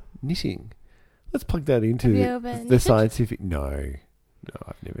 oh, knitting. Let's plug that into Have you ever the knitted? scientific. No,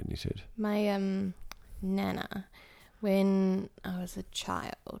 I've never knitted. My Nana, when I was a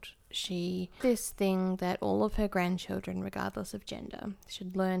child, this thing that all of her grandchildren, regardless of gender,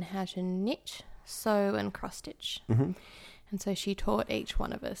 should learn how to knit, sew and cross stitch. Mm-hmm. And so she taught each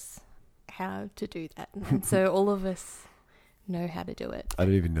one of us how to do that. And so all of us know how to do it. I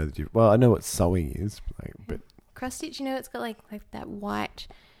don't even know the difference. Well, I know what sewing is, but Cross stitch, it's got like that white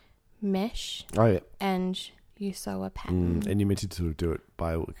mesh oh yeah. and you sew a pattern. And you're meant to sort of do it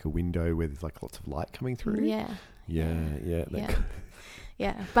by like a window where there's like lots of light coming through. Yeah. Yeah.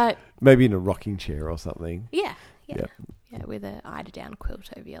 But maybe in a rocking chair or something. yeah, Yep. with a eider-down quilt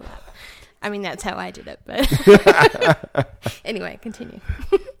over your lap. I mean, that's how I did it, but anyway, continue.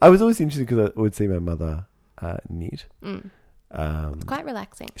 I was always interested because I would see my mother knit. It's quite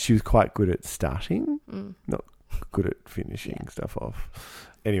relaxing. She was quite good at starting, Mm. not good at finishing stuff off.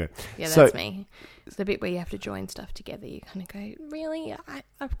 Anyway, Yeah, so- that's me. It's the bit where you have to join stuff together. You kind of go, really?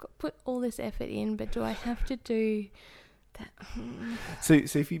 I've got put all this effort in, but do I have to do that? So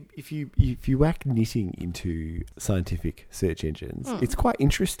if you whack knitting into scientific search engines, it's quite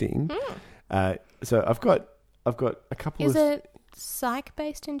interesting. So I've got a couple Is of. it psych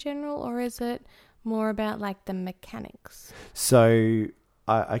based in general, or is it more about like the mechanics? So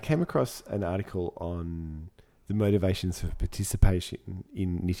I came across an article on the motivations for participation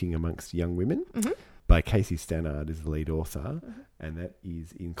in knitting amongst young women by Casey Stannard is the lead author, and that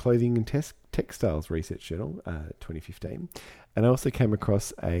is in Clothing and Textiles Research Journal, 2015. And I also came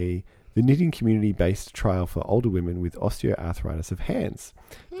across the knitting community-based trial for older women with osteoarthritis of hands,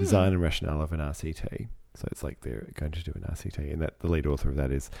 design and rationale of an RCT. So it's like they're going to do an RCT, and that the lead author of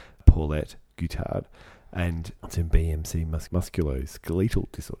that is Paulette Guttard. And it's in BMC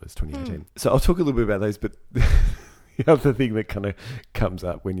musculoskeletal disorders 2018. So I'll talk a little bit about those, but the other thing that kind of comes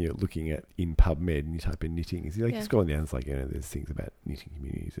up when you're looking at in PubMed and you type in knitting is you just go on down, it's like, there's things about knitting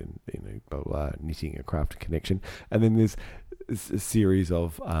communities and, blah, blah, blah, knitting, a craft connection. And then there's a series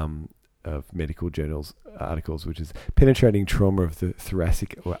of medical journals articles, which is penetrating trauma of the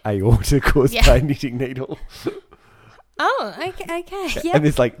thoracic or aorta caused by a knitting needle. Oh, okay. Yeah. And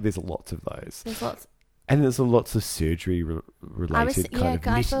there's lots of those. There's lots. And there's lots of surgery related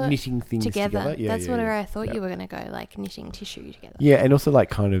knitting things together. Yeah, that's what I thought you were going to go, like knitting tissue together. Yeah, and also like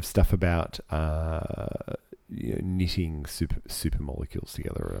kind of stuff about knitting super molecules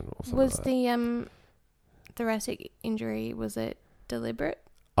together and all Was like the thoracic injury, was it deliberate?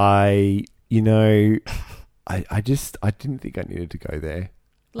 I didn't think I needed to go there.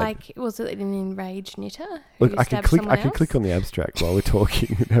 Like, was it an enraged knitter? Look, I can click on the abstract while we're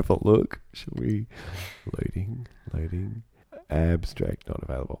talking and have a look. Shall we? Loading. Abstract not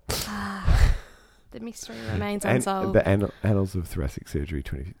available. The mystery remains unsolved. The Annals of Thoracic Surgery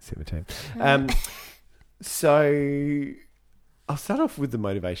 2017. So I'll start off with the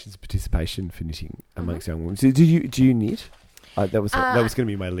motivations of participation for knitting amongst young women. So do you knit? That was going to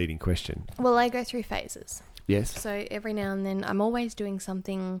be my leading question. Well, I go through phases. Yes. So every now and then I'm always doing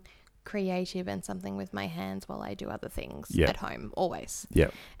something creative and something with my hands while I do other things at home, always.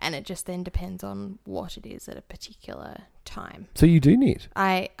 Yeah. And it just then depends on what it is at a particular time. So you do knit?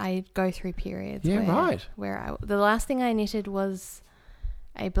 I go through periods where the last thing I knitted was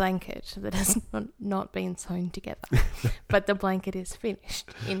a blanket that has not been sewn together. But the blanket is finished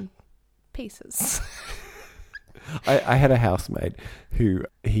in pieces. I had a housemate who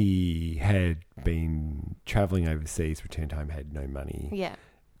he had been travelling overseas, returned home, had no money. Yeah.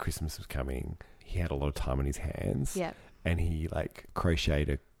 Christmas was coming. He had a lot of time on his hands. Yeah. And he crocheted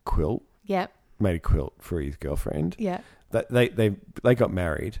a quilt. Yeah. Made a quilt for his girlfriend. Yeah. They got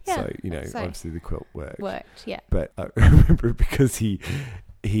married, so obviously the quilt worked. But I remember because he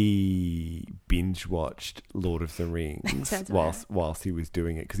binge watched Lord of the Rings whilst he was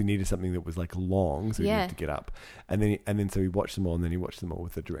doing it because he needed something that was long, so he needed to get up, and then so he watched them all, and then he watched them all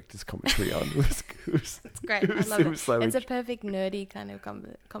with the director's commentary on. It's great. I love it. It's a perfect nerdy kind of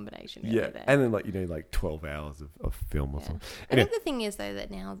combination. Really, there. And then 12 hours of film or something. Anyway. I think the thing is though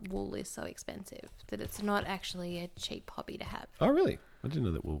that now wool is so expensive that it's not actually a cheap hobby to have. Oh really? I didn't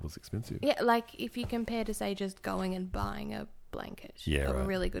know that wool was expensive. Yeah, if you compare to say just going and buying a blanket of a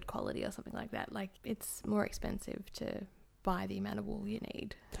really good quality or something like that, it's more expensive to buy the amount of wool you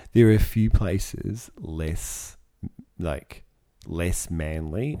need. There are a few places less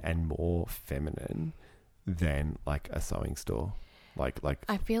manly and more feminine than a sewing store.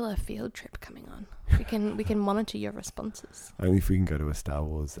 I feel a field trip coming on. We can monitor your responses. Only if we can go to a Star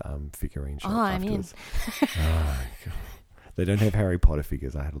Wars figurine shop afterwards. Oh, God. They don't have Harry Potter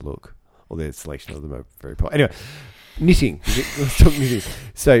figures. I had a look. Or their selection of them are very poor. Anyway, knitting. Let's talk knitting.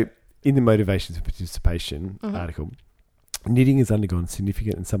 So, in the Motivations for Participation article, knitting has undergone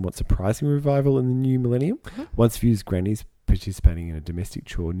significant and somewhat surprising revival in the new millennium. Once viewed as grannies participating in a domestic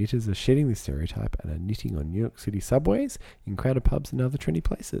chore, knitters are shedding this stereotype and are knitting on New York City subways, in crowded pubs and other trendy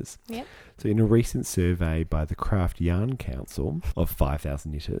places. Yep. So in a recent survey by the Craft Yarn Council of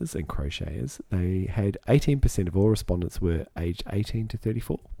 5,000 knitters and crocheters, they had 18% of all respondents were aged 18 to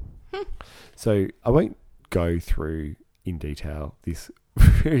 34. So I won't go through in detail this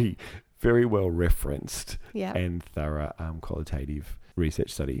very, very well referenced and thorough qualitative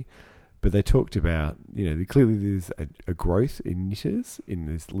research study. But they talked about, clearly there's a growth in knitters, in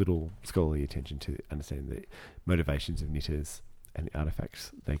this little scholarly attention to understanding the motivations of knitters and the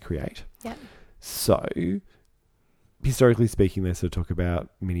artifacts they create. Yeah. So, historically speaking, they sort of talk about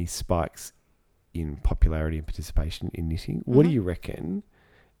many spikes in popularity and participation in knitting. What do you reckon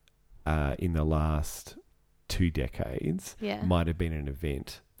in the last 2 decades might have been an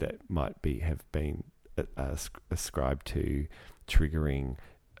event that might have been ascribed to triggering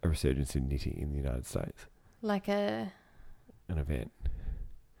a resurgence in knitting in the United States? An event.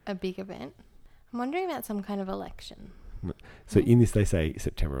 A big event? I'm wondering about some kind of election. So in this they say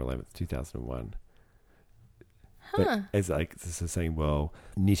September 11th, 2001. As saying,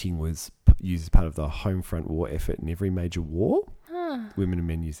 knitting was used as part of the home front war effort in every major war. Women and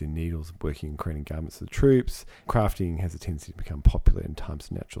men use their needles working and creating garments for the troops. Crafting has a tendency to become popular in times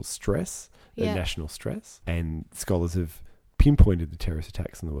of national stress, national stress. And scholars have pinpointed the terrorist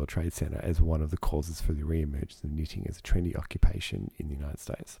attacks on the World Trade Center as one of the causes for the re-emergence of knitting as a trendy occupation in the United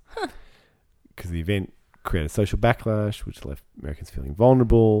States. Because the event created social backlash, which left Americans feeling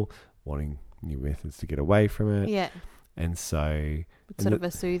vulnerable, wanting new methods to get away from it. Yeah. And so... It's sort of a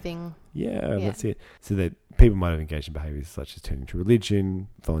soothing... Yeah, that's it. So that people might have engaged in behaviours such as turning to religion,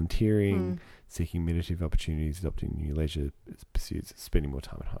 volunteering, seeking meditative opportunities, adopting new leisure pursuits, spending more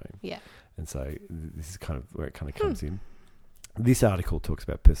time at home. Yeah. And so this is kind of where it kind of comes in. This article talks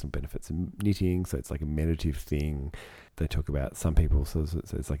about personal benefits of knitting, so it's like a meditative thing. They talk about some people, so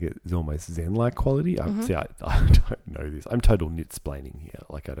it's like it's almost Zen-like quality. I don't know this. I'm total knit-splaining here.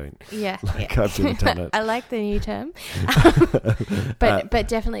 Like I don't. Yeah. Like I've never done it. I like the new term, but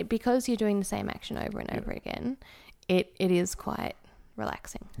definitely because you're doing the same action over and over again, it is quite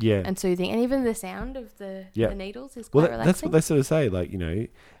relaxing. Yeah. And soothing, and even the sound of the needles is quite relaxing. That's what they sort of say. Like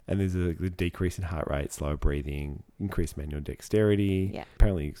and there's a decrease in heart rate, slower breathing, increased manual dexterity. Yeah.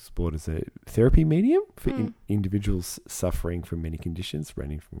 Apparently explored as a therapy medium for individuals suffering from many conditions,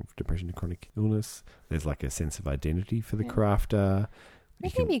 ranging from depression to chronic illness. There's like a sense of identity for the crafter.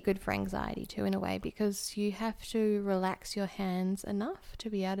 It can be good for anxiety too, in a way, because you have to relax your hands enough to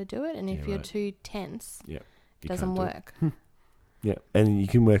be able to do it, and if you're too tense, it doesn't work. Yeah, and you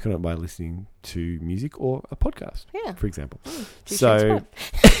can work on it by listening to music or a podcast, for example. So,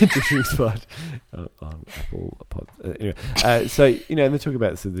 Dictionary Spot on Apple Pod. Anyway, so, and they talk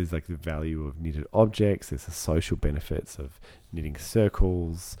about, so there's like the value of knitted objects, there's the social benefits of knitting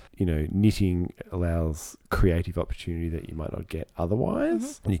circles. Knitting allows creative opportunity that you might not get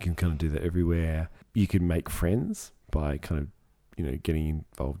otherwise. And you can kind of do that everywhere. You can make friends by kind of getting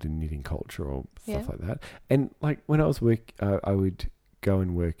involved in knitting culture or stuff like that. And like when I was I would go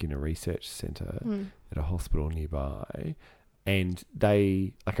and work in a research centre at a hospital nearby, and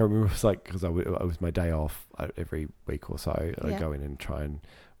I remember it was like, because it was my day off every week or so, I'd go in and try and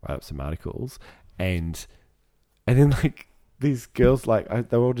write up some articles, and then like these girls, like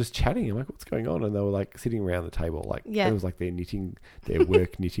they were all just chatting. I'm like, what's going on? And they were like sitting around the table, like it was like their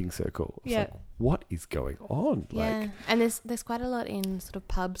work knitting circle. It's like, what is going on? Yeah, and there's quite a lot in sort of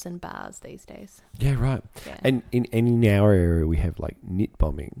pubs and bars these days. Yeah, right. Yeah. And in our area, we have like knit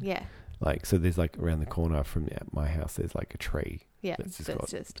bombing. Yeah. Like, so there's like around the corner from my house, there's like a tree. Yeah, that's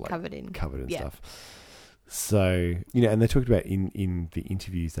just like, covered in stuff. So, and they talked about in the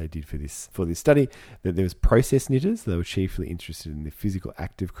interviews they did for this study that there was process knitters. They were chiefly interested in the physical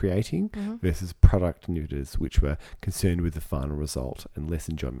act of creating versus product knitters, which were concerned with the final result and less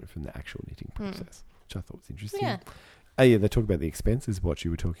enjoyment from the actual knitting process, which I thought was interesting. Yeah. They talk about the expenses, what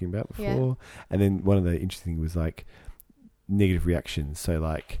you were talking about before. Yeah. And then one of the interesting things was like negative reactions. So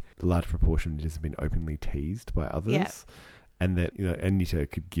like a large proportion of knitters have been openly teased by others. Yeah. And that, a knitter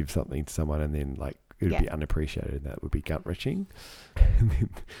could give something to someone and then like, it would be unappreciated, and that would be gut-wrenching. And then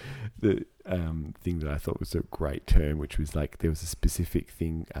the thing that I thought was a great term, which was like there was a specific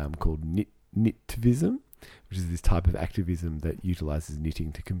thing called knittivism, which is this type of activism that utilises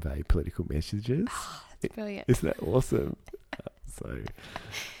knitting to convey political messages. Oh, that's brilliant. Isn't that awesome? So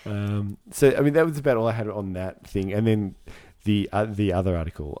I mean, that was about all I had on that thing. And then the other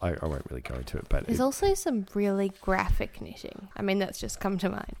article, I won't really go into it, but there's also some really graphic knitting. I mean, that's just come to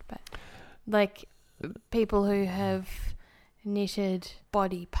mind, but like people who have knitted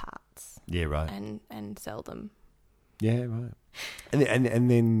body parts, and sell them. Yeah, right. And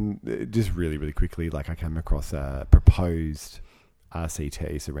then just really, really quickly, like I came across a proposed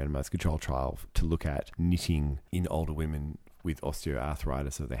RCT, so randomized control trial, to look at knitting in older women with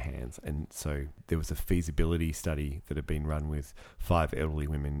osteoarthritis of their hands. And so there was a feasibility study that had been run with 5 elderly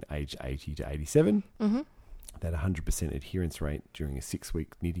women aged 80 to 87. Mm-hmm. That 100% adherence rate during a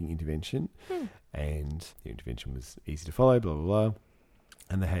 6-week knitting intervention. And the intervention was easy to follow, blah, blah, blah.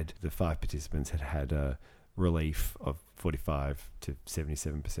 And the 5 participants had a relief of 45 to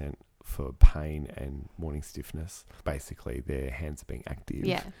 77% for pain and morning stiffness. Basically, their hands are being active.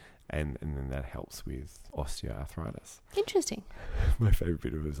 Yeah. And then that helps with osteoarthritis. Interesting. My favourite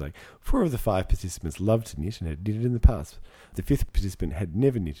bit of it was like, 4 of the 5 participants loved to knit and had knitted in the past. The 5th participant had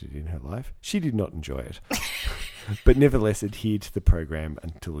never knitted in her life. She did not enjoy it, but nevertheless adhered to the program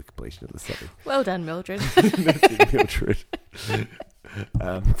until the completion of the study. Well done, Mildred. That's it, Mildred.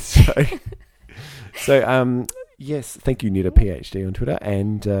 Yes, thank you, Nita PhD on Twitter.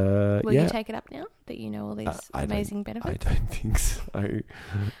 And will you take it up now that you know all these amazing benefits? I don't think so.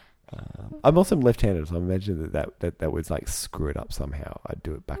 I'm also left-handed, so I imagine that would like screw it up somehow. I'd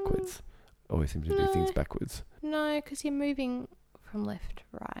do it backwards. Always seem to do things backwards. No, because you're moving from left,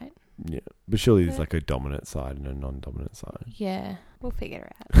 right. Yeah. But surely there's like a dominant side and a non-dominant side. Yeah, we'll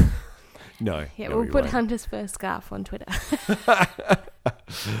figure it out. No. Yeah, no, we'll we put won't. Hunter's first scarf on Twitter.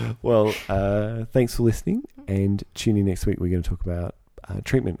 Well, thanks for listening, and tune in next week. We're going to talk about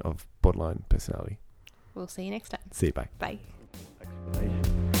treatment of borderline personality. We'll see you next time. See you, bye. Bye.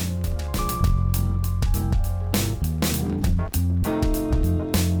 Explanation.